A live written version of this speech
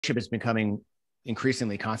is becoming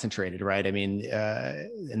increasingly concentrated, right? I mean,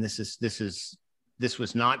 and this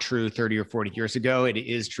was not true 30 or 40 years ago. It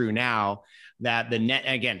is true now that the net,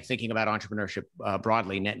 again, thinking about entrepreneurship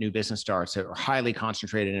broadly, net new business starts are highly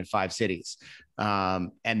concentrated in 5 cities.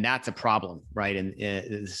 And that's a problem, right?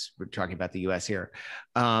 And we're talking about the US here.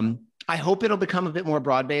 I hope it'll become a bit more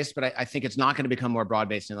broad-based, but I think it's not going to become more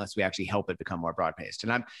broad-based unless we actually help it become more broad-based.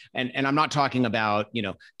 And I'm not talking about,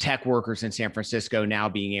 tech workers in San Francisco now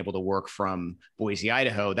being able to work from Boise,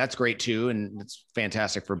 Idaho. That's great too, and it's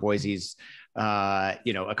fantastic for Boise's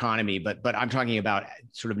economy. But I'm talking about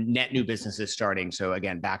sort of net new businesses starting. So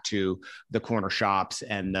again, back to the corner shops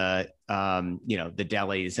and the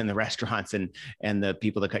delis and the restaurants and the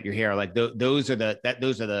people that cut your hair. Like those are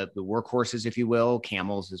the workhorses, if you will,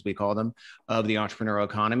 camels as we call them, of the entrepreneurial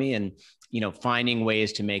economy. And finding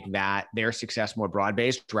ways to make that their success more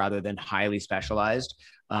broad-based rather than highly specialized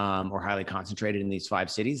or highly concentrated in these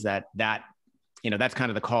 5 cities. That's kind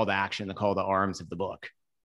of the call to action, the call to arms of the book.